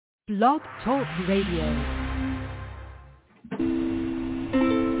Blog Talk Radio.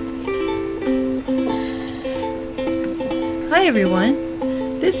 Hi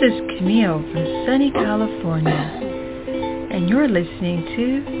everyone, this is Camille from sunny California, and you're listening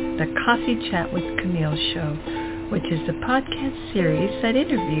to the Coffee Chat with Camille show, which is a podcast series that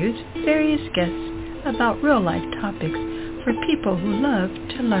interviews various guests about real-life topics for people who love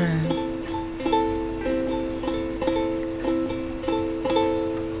to learn.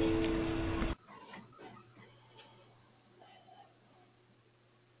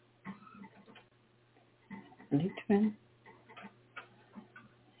 Litvin.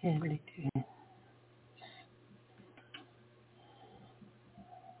 Yeah, Litvin.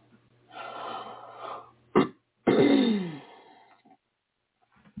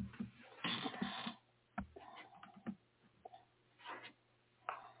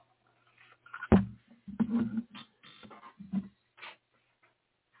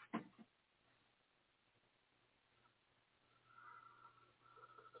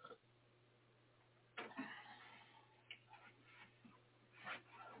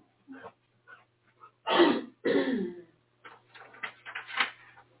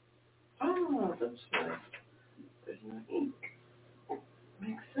 Oh, that's why there's no ink.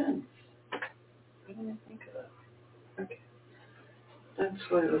 Makes sense. I didn't think of that. Okay. That's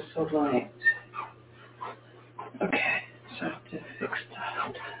why it was so light. Okay, so I have to fix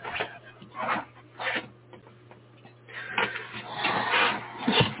that.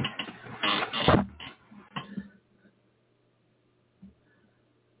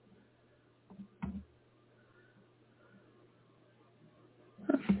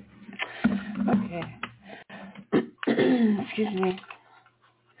 Okay. Excuse me.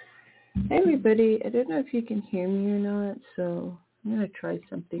 Hey everybody, I don't know if you can hear me or not, so I'm going to try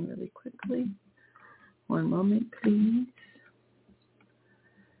something really quickly. One moment, please.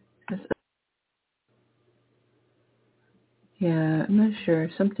 Yeah, I'm not sure.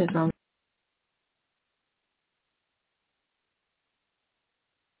 Something's wrong.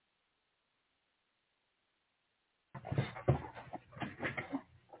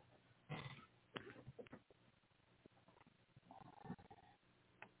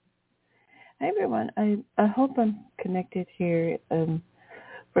 Hi everyone, I hope I'm connected here.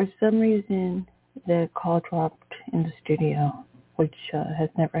 For some reason, the call dropped in the studio, which has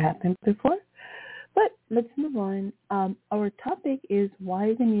never happened before. But let's move on. Our topic is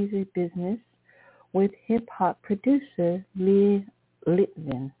why the music business with hip-hop producer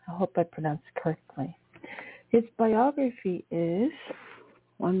Litvin. I hope I pronounced it correctly. His biography is,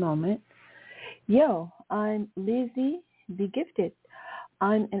 one moment. Yo, I'm Lizzie the Gifted.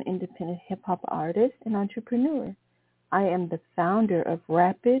 I'm an independent hip-hop artist and entrepreneur. I am the founder of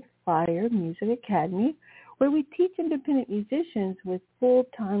Rapid Fire Music Academy, where we teach independent musicians with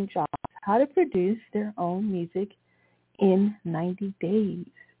full-time jobs how to produce their own music in 90 days.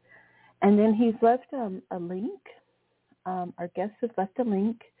 And then he's left a link. Our guest has left a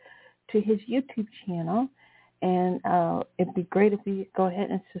link to his YouTube channel, and it'd be great if we go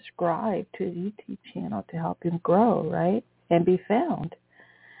ahead and subscribe to his YouTube channel to help him grow, right, and be found.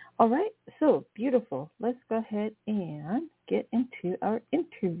 All right, so beautiful. Let's go ahead and get into our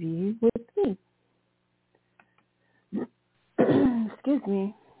interview with me. Excuse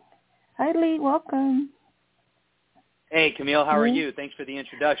me. Hi, Lee. Welcome. Hey, Camille. How are you? Thanks for the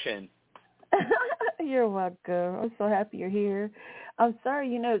introduction. You're welcome. I'm so happy you're here. I'm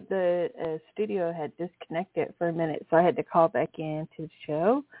sorry, the studio had disconnected for a minute, so I had to call back in to the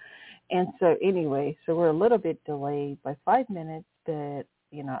show. And so anyway, so we're a little bit delayed by 5 minutes, but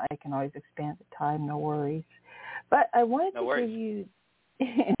I can always expand the time, no worries. But I wanted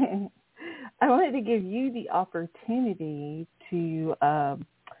to give you the opportunity to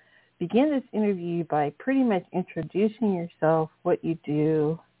begin this interview by pretty much introducing yourself, what you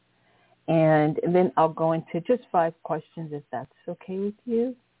do, and then I'll go into just 5 questions if that's okay with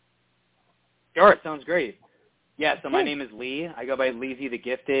you. Sure, sounds great. Yeah, so my name is Lee. I go by Lizzie the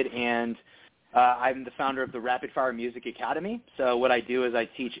Gifted, and I'm the founder of the Rapid Fire Music Academy. So what I do is I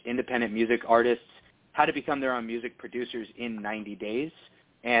teach independent music artists how to become their own music producers in 90 days.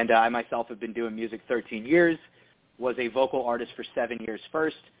 And I myself have been doing music 13 years, was a vocal artist for 7 years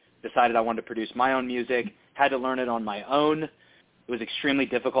first, decided I wanted to produce my own music, had to learn it on my own. It was extremely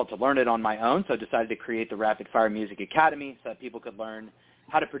difficult to learn it on my own, so I decided to create the Rapid Fire Music Academy so that people could learn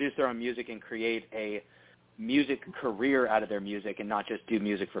how to produce their own music and create a music career out of their music and not just do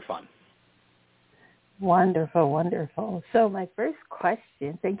music for fun. Wonderful, wonderful. So my first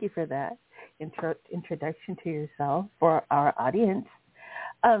question, thank you for that introduction to yourself for our audience.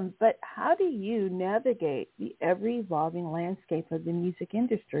 But how do you navigate the ever-evolving landscape of the music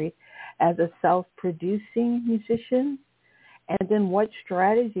industry as a self-producing musician? And then what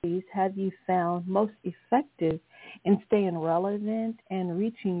strategies have you found most effective in staying relevant and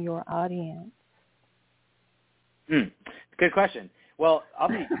reaching your audience? Good question. Well, I'll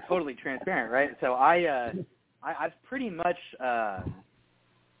be totally transparent, right? So I've pretty much, I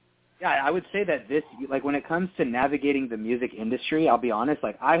would say that this, like when it comes to navigating the music industry, I'll be honest,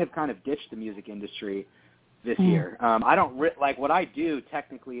 like I have kind of ditched the music industry this year. I don't, like what I do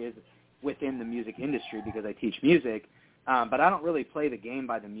technically is within the music industry because I teach music, but I don't really play the game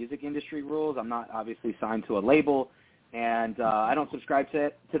by the music industry rules. I'm not obviously signed to a label, and I don't subscribe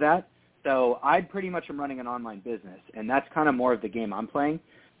to that. So I pretty much am running an online business, and that's kind of more of the game I'm playing.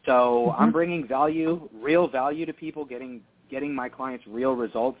 So I'm bringing value, real value to people, getting my clients real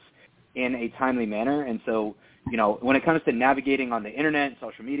results in a timely manner. And so, you know, when it comes to navigating on the internet and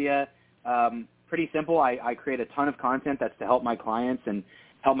social media, pretty simple. I create a ton of content that's to help my clients and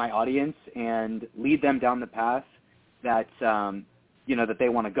help my audience and lead them down the path that, you know, that they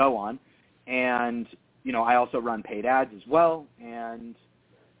want to go on. And, you know, I also run paid ads as well. And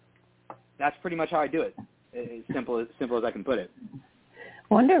that's pretty much how I do it. As simple as I can put it.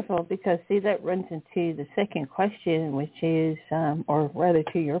 Wonderful, because see, that runs into the second question, which is, or rather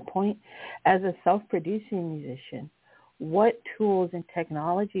to your point, as a self-producing musician, what tools and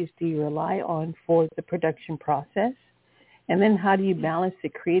technologies do you rely on for the production process? And then how do you balance the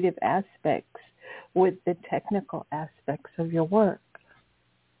creative aspects with the technical aspects of your work?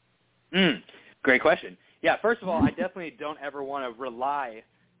 Great question. Yeah, first of all, I definitely don't ever want to rely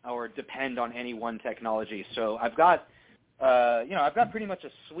or depend on any one technology. So I've got, I've got pretty much a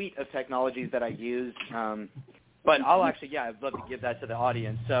suite of technologies that I use, but I'll actually, I'd love to give that to the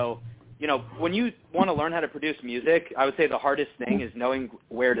audience. So, you know, when you want to learn how to produce music, I would say the hardest thing is knowing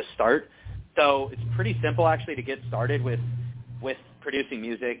where to start. So it's pretty simple actually to get started with producing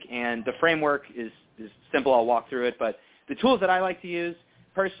music, and the framework is simple. I'll walk through it, but the tools that I like to use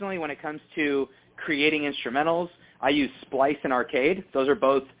personally when it comes to creating instrumentals, I use Splice and Arcade. Those are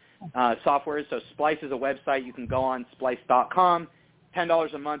both softwares. So Splice is a website. You can go on splice.com.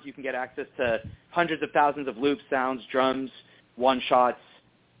 $10 a month, you can get access to hundreds of thousands of loops, sounds, drums, one-shots,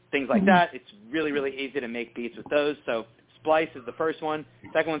 things like that. It's really, really easy to make beats with those. So Splice is the first one.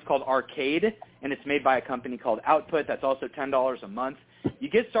 Second one's called Arcade, and it's made by a company called Output. That's also $10 a month.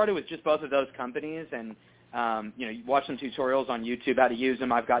 You get started with just both of those companies, and you watch some tutorials on YouTube how to use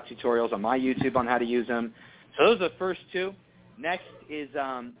them. I've got tutorials on my YouTube on how to use them. So those are the first two. Next is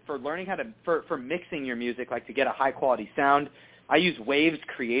for learning how to, for mixing your music, like to get a high-quality sound. I use Waves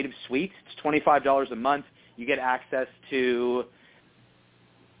Creative Suite. It's $25 a month. You get access to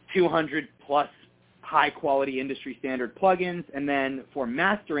 200-plus high-quality industry-standard plugins. And then for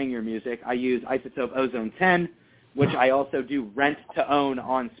mastering your music, I use Isotope Ozone 10, which I also do rent-to-own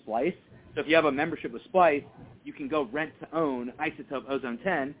on Splice. So if you have a membership with Splice, you can go rent-to-own Isotope Ozone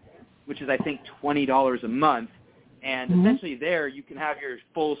 10, which is, I think, $20 a month. And essentially there you can have your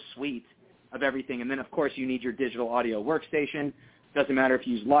full suite of everything. And then, of course, you need your digital audio workstation. Doesn't matter if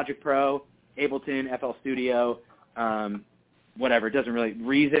you use Logic Pro, Ableton, FL Studio, whatever. It doesn't really,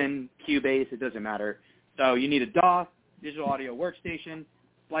 Reason, Cubase, it doesn't matter. So you need a DAW, digital audio workstation,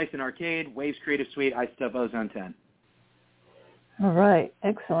 Splice and Arcade, Waves Creative Suite, Isotope Ozone 10. All right.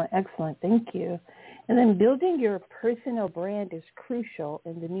 Excellent. Excellent. Thank you. And then building your personal brand is crucial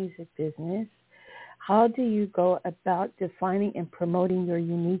in the music business. How do you go about defining and promoting your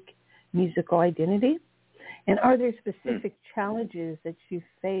unique musical identity? And are there specific challenges that you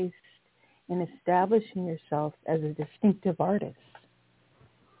faced in establishing yourself as a distinctive artist?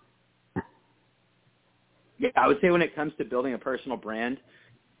 Yeah, I would say when it comes to building a personal brand,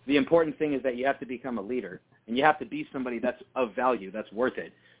 the important thing is that you have to become a leader, and you have to be somebody that's of value, that's worth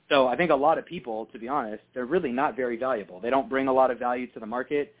it. So I think a lot of people, to be honest, they're really not very valuable. They don't bring a lot of value to the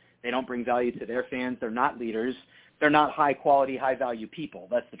market. They don't bring value to their fans. They're not leaders. They're not high-quality, high-value people.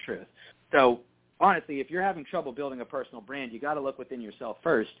 That's the truth. So honestly, if you're having trouble building a personal brand, you got to look within yourself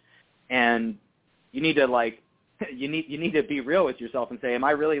first, and you need to you need to be real with yourself and say, am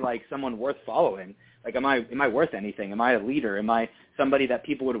I really like someone worth following? Like, am I worth anything? Am I a leader? Am I somebody that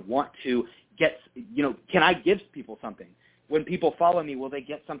people would want to get? Can I give people something? When people follow me, will they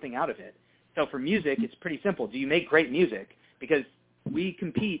get something out of it? So for music, it's pretty simple. Do you make great music? Because we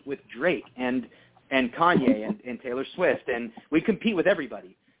compete with Drake and Kanye and Taylor Swift, and we compete with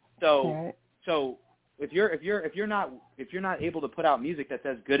everybody. So if you're not able to put out music that's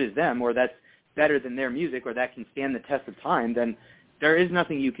as good as them, or that's better than their music, or that can stand the test of time, then there is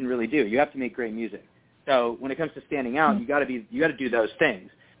nothing you can really do. You have to make great music. So when it comes to standing out, you got to do those things.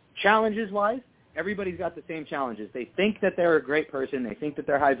 Challenges-wise, everybody's got the same challenges. They think that they're a great person. They think that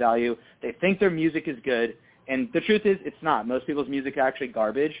they're high value. They think their music is good. And the truth is, it's not. Most people's music is actually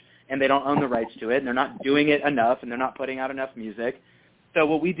garbage, and they don't own the rights to it, and they're not doing it enough, and they're not putting out enough music. So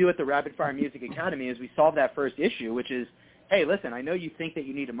what we do at the Rapid Fire Music Academy is we solve that first issue, which is, hey, listen, I know you think that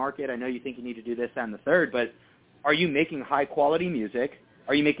you need to market. I know you think you need to do this, that, and the third, but are you making high-quality music?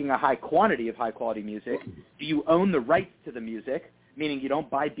 Are you making a high quantity of high-quality music? Do you own the rights to the music, meaning you don't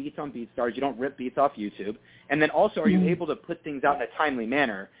buy beats on BeatStars, you don't rip beats off YouTube? And then also, are you able to put things out in a timely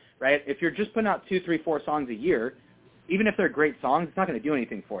manner, right? If you're just putting out 2, 3, 4 songs a year, even if they're great songs, it's not going to do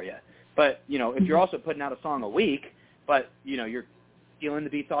anything for you. But, if you're also putting out a song a week, but, you're stealing the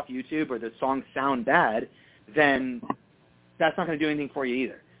beats off YouTube or the songs sound bad, then that's not going to do anything for you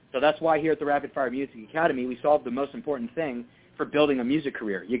either. So that's why here at the Rapid Fire Music Academy, we solve the most important thing for building a music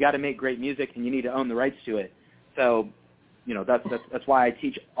career. You got to make great music, and you need to own the rights to it. So, that's why I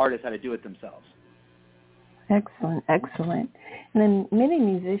teach artists how to do it themselves. Excellent. And then many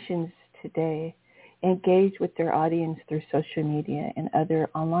musicians today engage with their audience through social media and other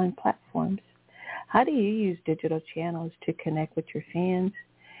online platforms. How do you use digital channels to connect with your fans,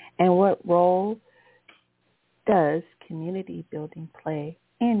 and what role does community building play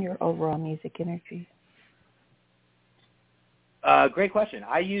in your overall music energy? Great question.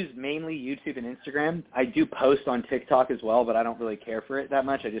 I use mainly YouTube and Instagram. I do post on TikTok as well, but I don't really care for it that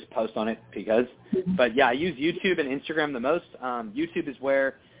much. I just post on it because. But, yeah, I use YouTube and Instagram the most. YouTube is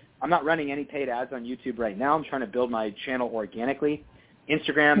where I'm not running any paid ads on YouTube right now. I'm trying to build my channel organically.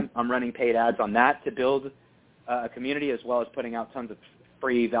 Instagram, I'm running paid ads on that to build a community, as well as putting out tons of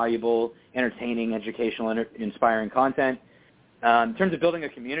free, valuable, entertaining, educational, inspiring content. In terms of building a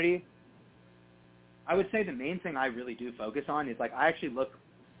community, I would say the main thing I really do focus on is, I actually look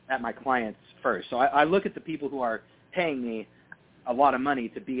at my clients first. So I look at the people who are paying me a lot of money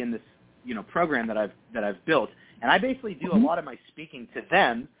to be in this, program that I've built, and I basically do a lot of my speaking to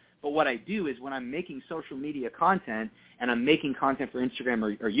them. But what I do is when I'm making social media content and I'm making content for Instagram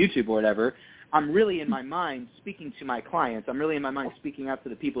or YouTube or whatever, I'm really in my mind speaking to my clients. I'm really in my mind speaking out to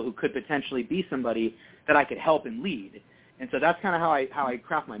the people who could potentially be somebody that I could help and lead. And so that's kind of how I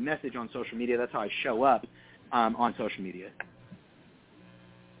craft my message on social media. That's how I show up on social media.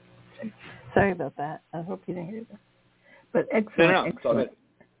 Sorry about that. I hope you didn't hear that. But excellent. It's all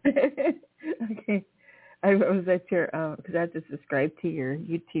good. Okay. I was at your, because I just subscribed to your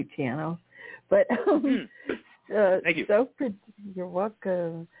YouTube channel. But Thank you. You're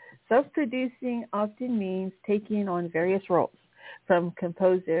welcome. Self-producing often means taking on various roles, from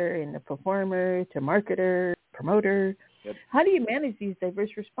composer and a performer to marketer, promoter. Yep. How do you manage these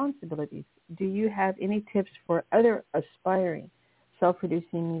diverse responsibilities? Do you have any tips for other aspiring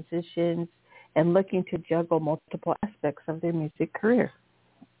self-producing musicians and looking to juggle multiple aspects of their music career?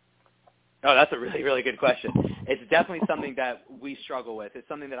 Oh, that's a really, really good question. It's definitely something that we struggle with. It's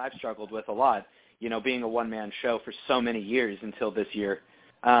something that I've struggled with a lot, being a one-man show for so many years until this year.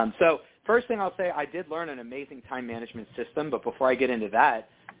 So first thing I'll say, I did learn an amazing time management system, but before I get into that,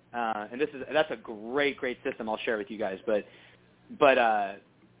 and that's a great, great system I'll share with you guys. But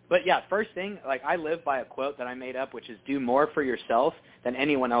yeah, first thing, I live by a quote that I made up, which is do more for yourself than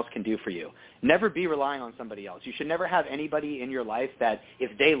anyone else can do for you. Never be relying on somebody else. You should never have anybody in your life that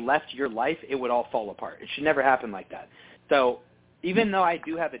if they left your life, it would all fall apart. It should never happen like that. So even though I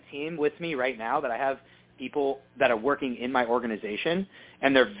do have a team with me right now, that I have people that are working in my organization,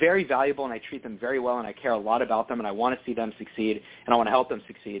 and they're very valuable, and I treat them very well, and I care a lot about them, and I want to see them succeed, and I want to help them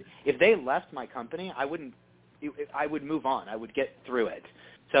succeed. If they left my company, I would move on. I would get through it.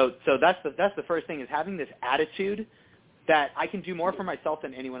 So that's the first thing, is having this attitude that I can do more for myself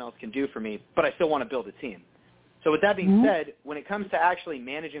than anyone else can do for me, but I still want to build a team. So with that being said, when it comes to actually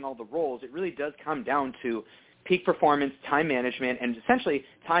managing all the roles, it really does come down to peak performance, time management, and essentially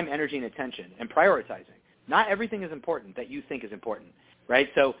time, energy, and attention, and prioritizing. Not everything is important that you think is important, right?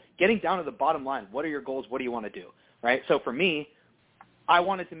 So getting down to the bottom line, what are your goals? What do you want to do, right? So for me, I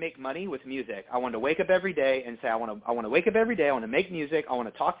wanted to make money with music. I wanted to wake up every day and say, I want to wake up every day. I want to make music. I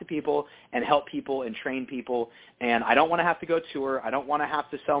want to talk to people and help people and train people. And I don't want to have to go tour. I don't want to have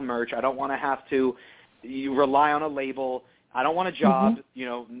to sell merch. I don't want to have to rely on a label. I don't want a job.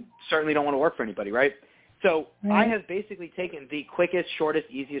 Certainly don't want to work for anybody, right? So I have basically taken the quickest, shortest,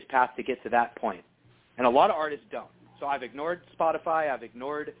 easiest path to get to that point. And a lot of artists don't. So I've ignored Spotify. I've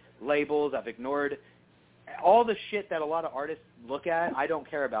ignored labels. I've ignored all the shit that a lot of artists look at. I don't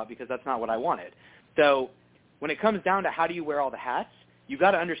care about, because that's not what I wanted. So when it comes down to how do you wear all the hats, you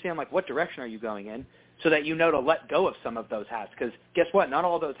got to understand, what direction are you going in, so that you know to let go of some of those hats. Because guess what? Not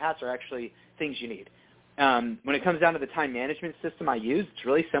all of those hats are actually things you need. When it comes down to the time management system I use, it's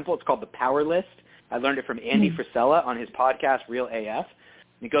really simple. It's called the Power List. I learned it from Andy Frisella on his podcast, Real AF.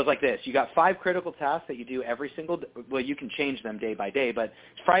 And it goes like this. You got 5 critical tasks that you do every single day. Well, you can change them day by day, but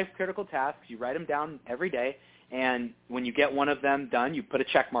it's 5 critical tasks. You write them down every day, and when you get one of them done, you put a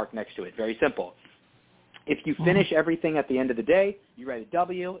check mark next to it. Very simple. If you finish everything at the end of the day, you write a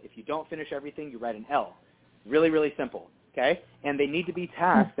W. If you don't finish everything, you write an L. Really, really simple, okay? And they need to be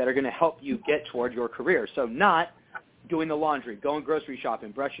tasks that are going to help you get toward your career. So not doing the laundry, going grocery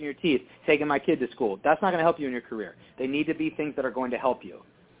shopping, brushing your teeth, taking my kid to school. That's not going to help you in your career. They need to be things that are going to help you.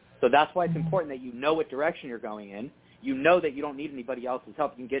 So that's why it's important that you know what direction you're going in. You know that you don't need anybody else's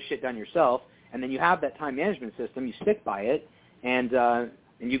help. You can get shit done yourself. And then you have that time management system. You stick by it, and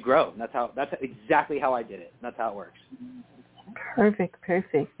you grow. And that's exactly how I did it. That's how it works. Perfect.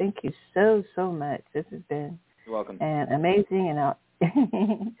 Thank you so much. This has been You're welcome. Amazing, and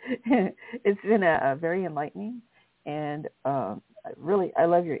it's been a very enlightening, and I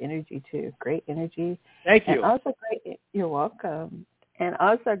love your energy too. Great energy. Thank you. And also you're welcome. And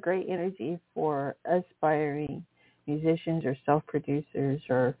also great energy for aspiring musicians or self-producers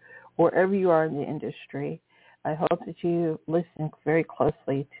or wherever you are in the industry. I hope that you listen very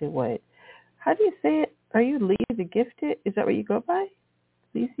closely to how do you say it? Are you Lee the Gifted? Is that what you go by?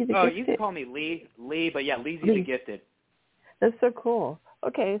 Leezy the Gifted? You can call me Lee, but yeah, Leezy the Gifted. That's so cool.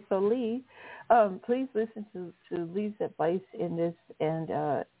 Okay, so Lee, please listen to Lee's advice in this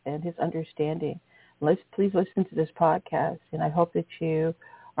and his understanding. Please listen to this podcast, and I hope that you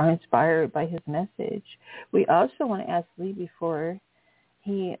are inspired by his message. We also want to ask Lee before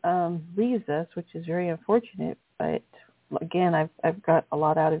he leaves us, which is very unfortunate, but again, I've got a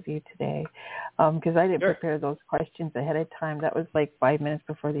lot out of you today because I didn't prepare those questions ahead of time. That was like 5 minutes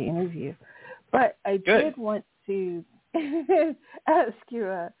before the interview. But I did want to ask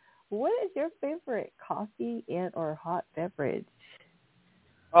you, what is your favorite coffee and or hot beverage?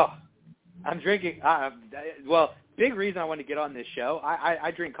 Oh, I'm drinking. Big reason I want to get on this show.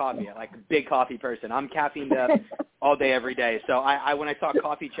 I drink coffee. I'm like a big coffee person. I'm caffeined up all day, every day. So I when I saw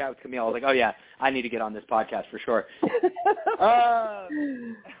Coffee Chat with Camille, I was like, oh yeah, I need to get on this podcast for sure.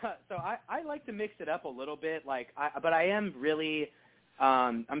 So I like to mix it up a little bit. But I am really,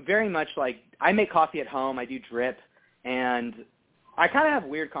 I'm very much like, I make coffee at home. I do drip, and I kind of have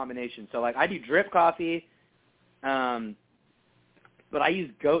weird combinations. So I do drip coffee, but I use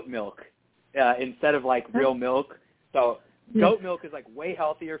goat milk instead of real milk. So goat milk is way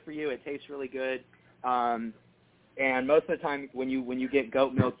healthier for you. It tastes really good. And most of the time when you get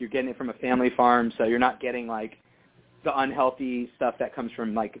goat milk, you're getting it from a family farm, so you're not getting the unhealthy stuff that comes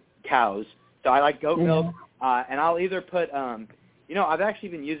from cows. So I like goat milk, and I'll either put I've actually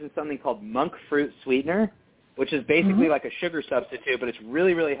been using something called monk fruit sweetener, which is basically like a sugar substitute, but it's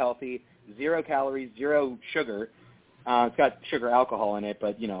really, really healthy, 0 calories, 0 sugar. It's got sugar alcohol in it,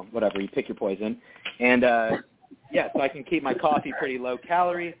 but whatever, you pick your poison. And so I can keep my coffee pretty low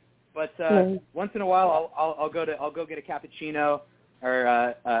calorie. But once in a while, I'll go get a cappuccino or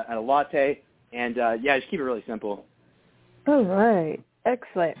a latte, and just keep it really simple. All right,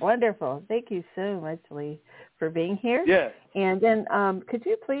 excellent, wonderful. Thank you so much, Lee, for being here. Yeah. And then, could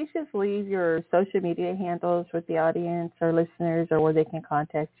you please just leave your social media handles with the audience or listeners, or where they can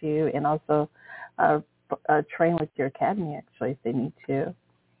contact you, and also train with your academy, actually, if they need to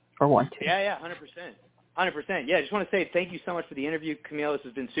or want to. Yeah, 100%. 100%. Yeah, I just want to say thank you so much for the interview, Camille. This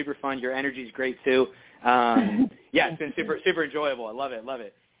has been super fun. Your energy is great, too. It's been super, super enjoyable. I love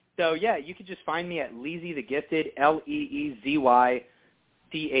it. So, you can just find me at Leezy the Gifted, LeezyThegifted,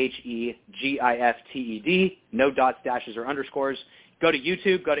 no dots, dashes, or underscores. Go to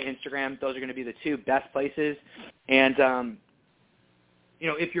YouTube, go to Instagram. Those are going to be the 2 best places. And,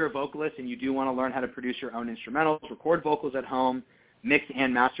 if you're a vocalist and you do want to learn how to produce your own instrumentals, record vocals at home, mix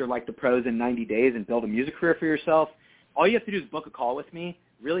and master like the pros in 90 days, and build a music career for yourself, all you have to do is book a call with me.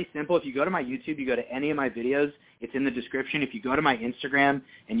 Really simple. If you go to my YouTube, you go to any of my videos, it's in the description. If you go to my Instagram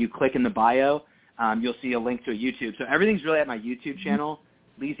and you click in the bio, you'll see a link to a YouTube. So everything's really at my YouTube channel,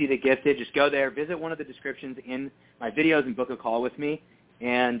 Leezy the Gifted. Just go there, visit one of the descriptions in my videos, and book a call with me.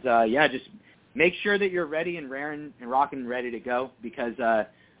 And, just make sure that you're ready and raring and rocking and ready to go, because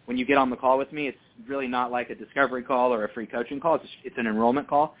when you get on the call with me, it's really not like a discovery call or a free coaching call. It's an enrollment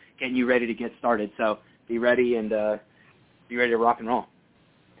call, getting you ready to get started. So be ready and be ready to rock and roll.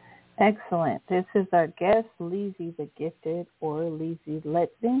 Excellent. This is our guest, Leezy the Gifted, or Leezy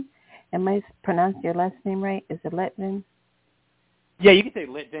Litvin. Am I pronouncing your last name right? Is it Litvin? Yeah, you can say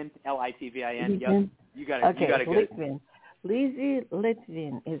Litvin, Litvin. Yep. You got it. Okay, you got it good. Litvin. Leezy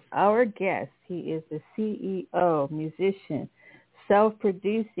Litvin is our guest. He is the CEO, musician,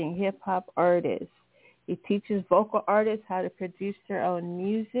 self-producing hip-hop artist. He teaches vocal artists how to produce their own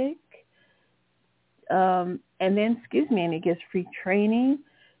music. And he gives free training.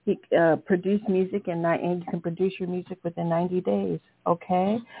 He produce music and you can produce your music within 90 days.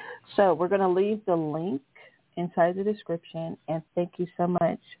 Okay, so we're going to leave the link inside the description. And thank you so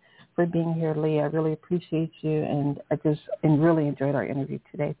much for being here, Lee. I really appreciate you, and really enjoyed our interview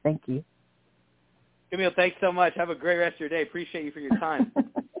today. Thank you. Camille, thanks so much. Have a great rest of your day. Appreciate you for your time.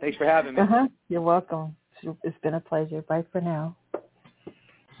 Thanks for having me. You're welcome. It's been a pleasure. Bye for now.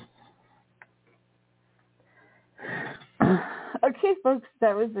 Okay, folks,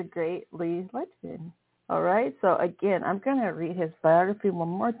 that was a great Lee Litvin. All right, so again, I'm going to read his biography one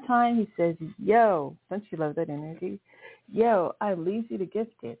more time. He says, yo, don't you love that energy? Yo, I'm Litvin the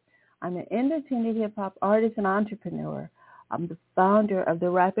Gifted. I'm an independent hip-hop artist and entrepreneur. I'm the founder of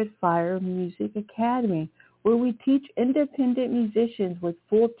the Rapid Fire Music Academy, where we teach independent musicians with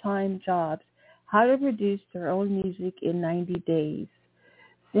full-time jobs how to produce their own music in 90 days.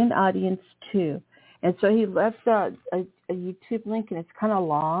 Send audience too. And so he left a YouTube link, and it's kind of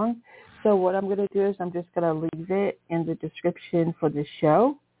long. So what I'm going to do is I'm just going to leave it in the description for the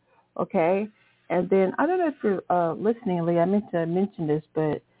show, okay? And then I don't know if you're listening, Lee. I meant to mention this,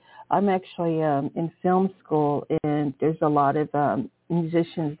 but I'm actually in film school, and there's a lot of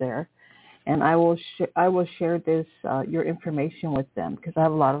musicians there. And I will share this your information with them because I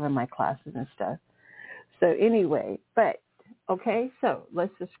have a lot of them in my classes and stuff. So anyway, okay, so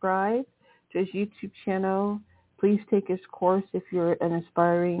let's subscribe to his YouTube channel. Please take his course if you're an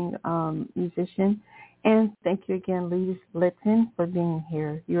aspiring musician. And thank you again, Lee Litvin, for being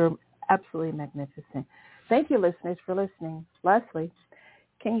here. You're absolutely magnificent. Thank you, listeners, for listening. Lastly,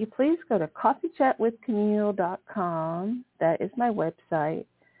 can you please go to coffeechatwithcamille.com? That is my website.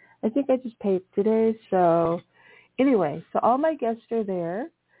 I think I just paid today. So anyway, so all my guests are there,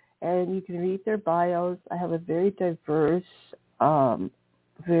 and you can read their bios. I have a very diverse,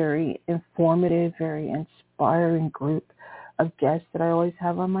 very informative, very inspiring group of guests that I always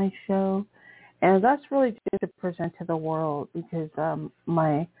have on my show. And that's really just to present to the world because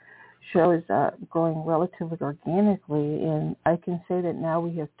my show is growing relatively organically, and I can say that now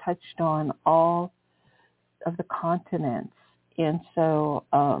we have touched on all of the continents. And so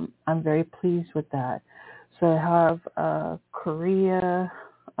I'm very pleased with that. So I have Korea,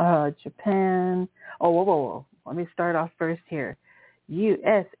 Japan. Whoa. Let me start off first here.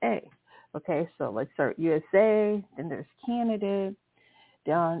 USA. Okay, so let's start USA. Then there's Canada.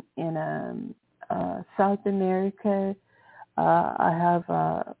 Down in South America, I have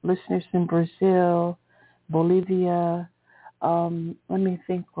listeners in Brazil, Bolivia. Let me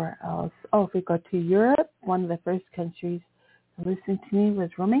think where else. Oh, if we go to Europe, one of the first countries to listen to me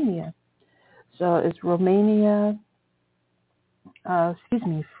was Romania. So it's Romania,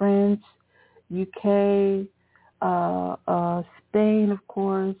 France, UK, Spain, of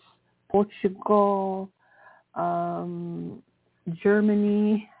course, Portugal,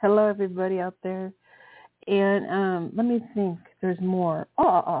 Germany. Hello, everybody out there. And let me think. There's more.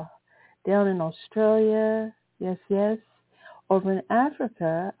 Down in Australia, yes. Over in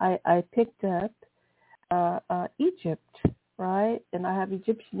Africa, I picked up Egypt, right? And I have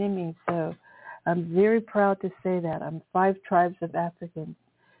Egyptian in me, so I'm very proud to say that. I'm 5 tribes of Africans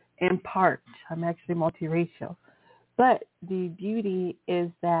in part. I'm actually multiracial. But the beauty is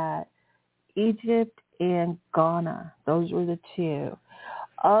that Egypt and Ghana, those were the 2.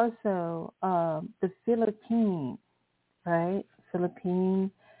 Also, the Philippines, right? Philippines.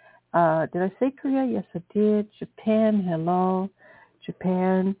 Did I say Korea? Yes, I did. Japan, hello.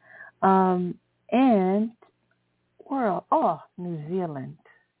 Japan. And where else? New Zealand.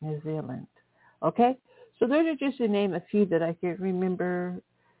 Okay? So those are just to name a few that I can remember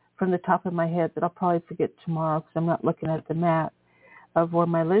from the top of my head that I'll probably forget tomorrow because I'm not looking at the map of where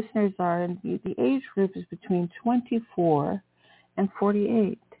my listeners are. And the age group is between 24 and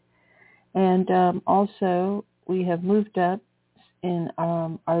 48. And also, we have moved up in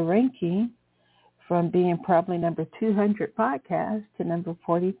our ranking from being probably number 200 podcast to number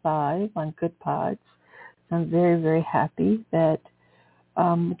 45 on Good Pods. So I'm very, very happy that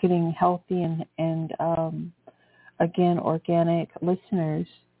getting healthy and again, organic listeners.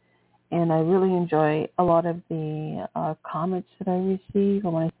 And I really enjoy a lot of the comments that I receive. I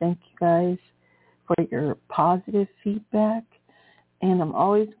want to thank you guys for your positive feedback. And I'm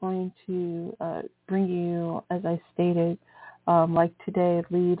always going to bring you, as I stated, like today,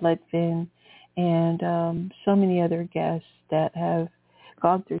 Lee Litvin and so many other guests that have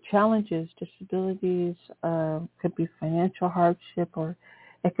gone through challenges, disabilities, could be financial hardship or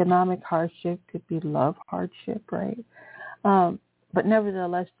economic hardship, could be love hardship, right? But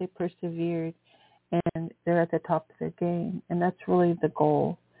nevertheless, they persevered and they're at the top of their game. And that's really the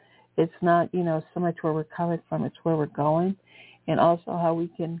goal. It's not, so much where we're coming from, it's where we're going, and also how we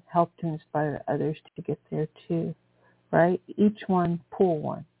can help to inspire others to get there too, right? Each one, pull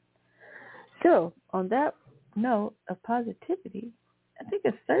one. So on that note of positivity, I think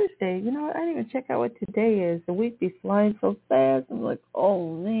it's Thursday. You know what? I didn't even check out what today is. The week be flying so fast. I'm like,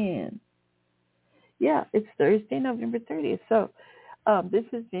 oh, man. Yeah, it's Thursday, November 30th. So this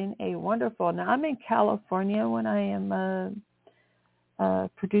has been a wonderful. Now, I'm in California when I am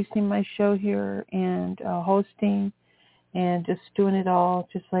producing my show here and hosting and just doing it all,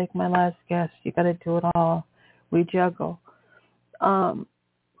 just like my last guest. You got to do it all. We juggle.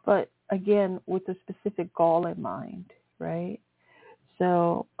 But, again, with a specific goal in mind, right?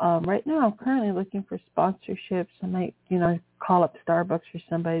 So right now I'm currently looking for sponsorships. I might, call up Starbucks or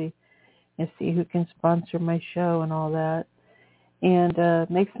somebody and see who can sponsor my show and all that, and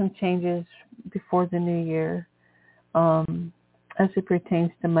make some changes before the new year as it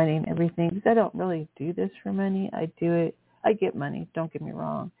pertains to money and everything. Because I don't really do this for money. I do it. I get money. Don't get me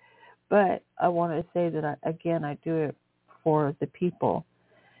wrong. But I want to say that, I do it for the people.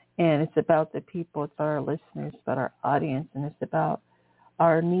 And it's about the people. It's our listeners, it's about our audience, and it's about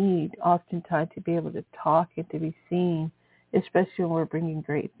our need oftentimes to be able to talk and to be seen, especially when we're bringing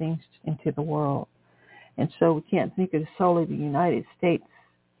great things into the world. And so we can't think of solely the United States,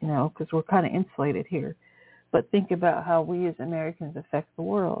 because we're kind of insulated here. But think about how we as Americans affect the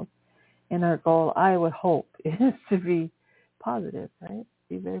world. And our goal, I would hope, is to be positive, right?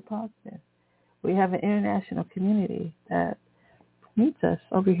 Be very positive. We have an international community that meets us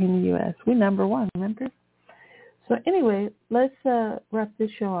over here in the U.S. We're number one, remember? So anyway, let's wrap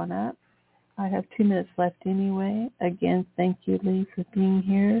this show on up. I have 2 minutes left anyway. Again, thank you, Lee, for being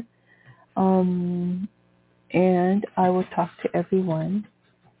here. And I will talk to everyone.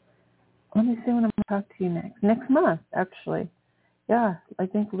 Let me see when I'm going to talk to you next. Next month, actually. Yeah, I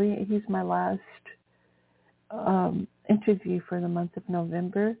think Lee, he's my last interview for the month of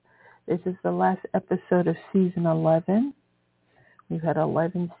November. This is the last episode of season 11. We've had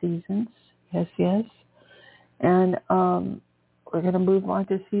 11 seasons. Yes, yes. And we're going to move on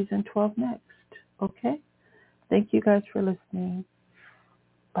to season 12 next. Okay? Thank you guys for listening.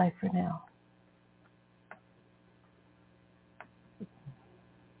 Bye for now.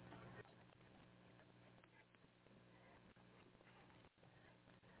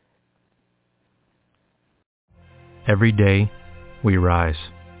 Every day, we rise,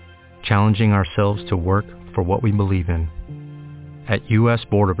 challenging ourselves to work for what we believe in. At U.S.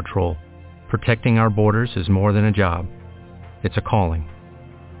 Border Patrol, protecting our borders is more than a job. It's a calling.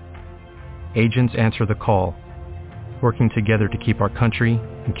 Agents answer the call, working together to keep our country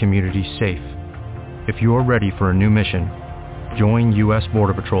and communities safe. If you are ready for a new mission, join U.S.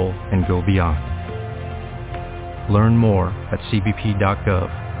 Border Patrol and go beyond. Learn more at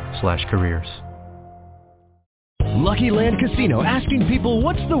cbp.gov/careers. Lucky Land Casino, asking people,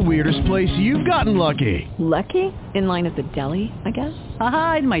 what's the weirdest place you've gotten lucky? Lucky? In line at the deli, I guess?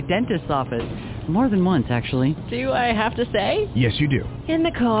 Aha, in my dentist's office. More than once, actually. Do I have to say? Yes, you do. In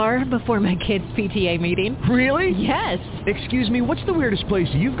the car before my kids' PTA meeting. Really? Yes. Excuse me, what's the weirdest place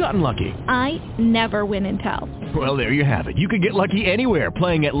you've gotten lucky? I never win and tell. Well, there you have it. You can get lucky anywhere,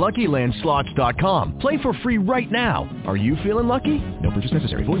 playing at LuckyLandSlots.com. Play for free right now. Are you feeling lucky? No purchase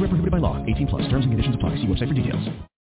necessary. Void where prohibited by law. 18+. Terms and conditions apply. See website for details.